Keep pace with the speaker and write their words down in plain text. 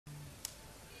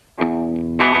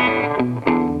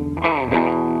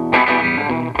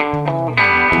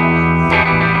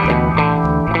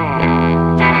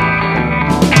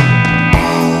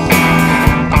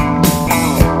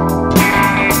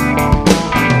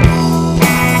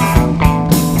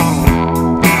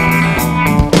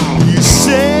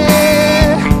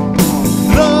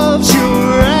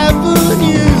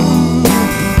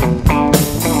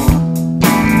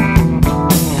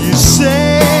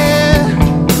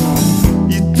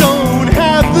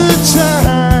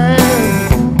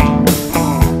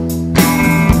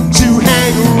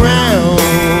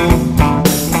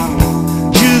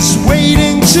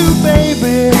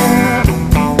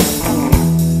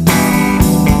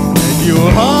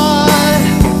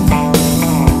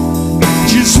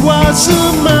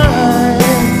wasn't mine.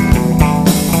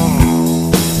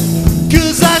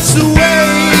 'Cause that's the way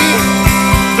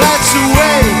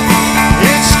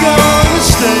it's gonna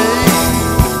stay.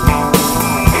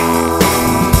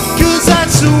 'Cause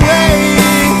that's the way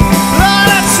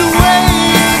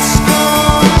it's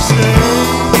gonna stay.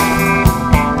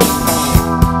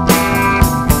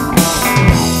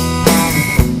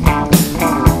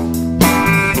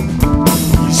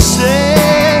 You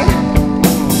said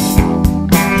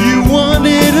you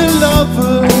wanted a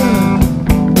lover,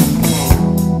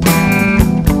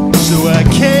 so I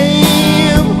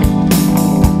came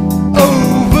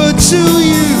over to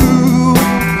you.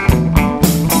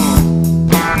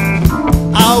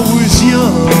 I was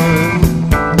young,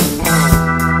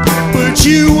 but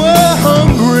you were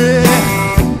hungry,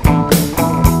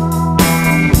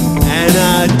 and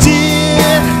I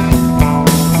did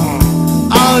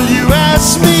all you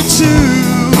asked me to.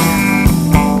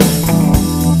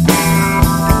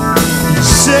 You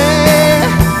said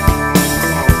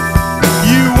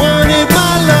you wanted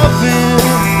my loving,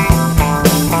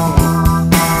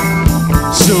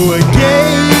 so I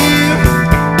gave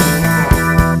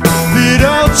it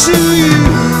all to you.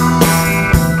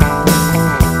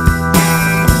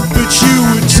 But you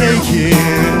would take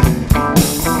it,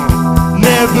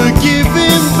 never give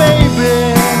in, baby.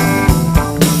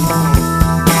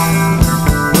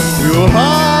 Your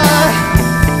heart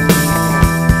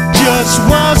just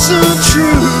wasn't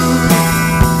true.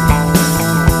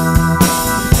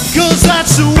 'Cause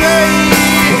that's the way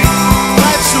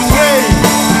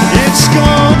it's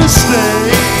gonna stay.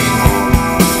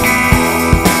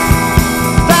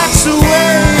 That's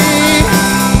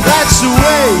the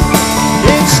way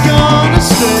it's gonna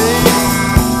stay.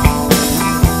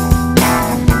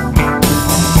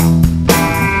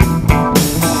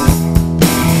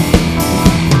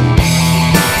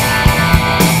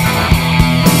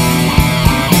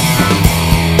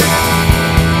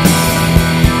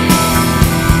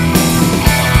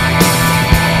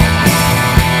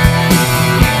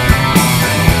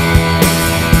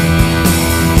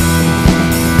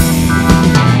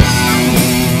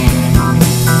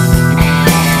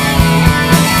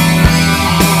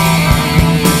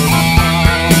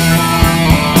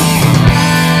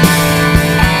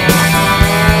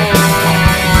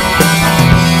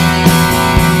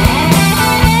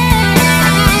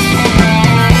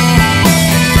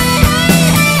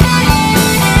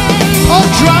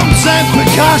 Drums and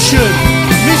percussion,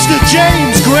 Mr.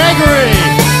 James Gregory,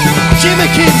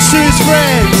 Jimmikins to his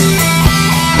friends.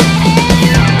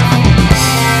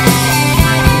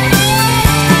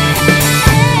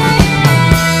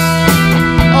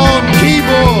 On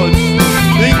keyboards,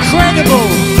 the incredible,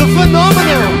 the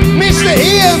phenomenal, Mr.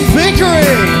 Ian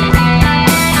Pickering.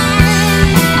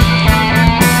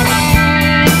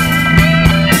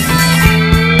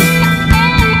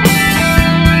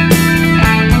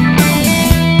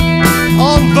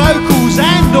 Vocals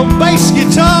and on bass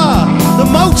guitar, the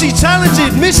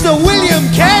multi-talented Mr. William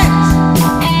Kent.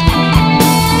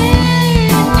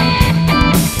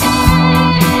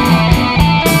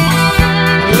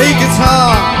 Lead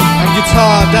guitar and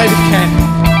guitar, David Kent.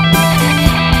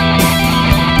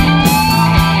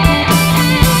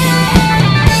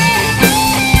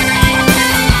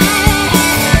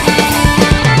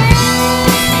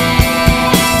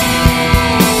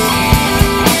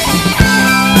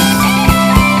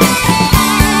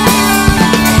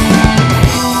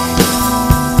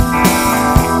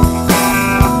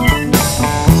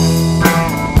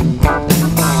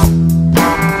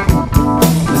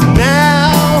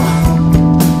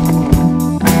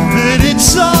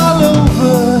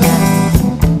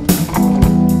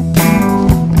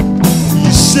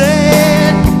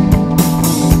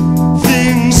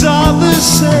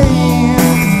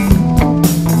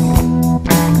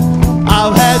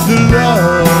 I've had the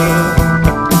love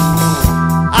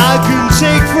I can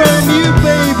take from you,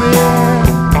 baby,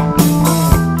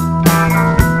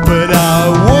 but I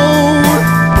won't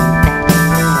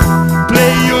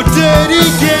play your dirty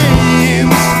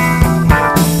games.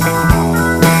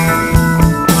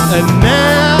 And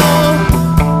now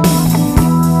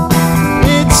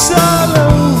it's all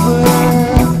over.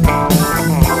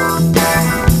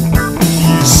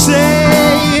 You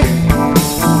say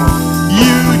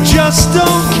you just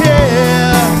don't care.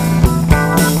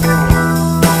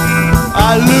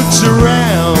 I looked around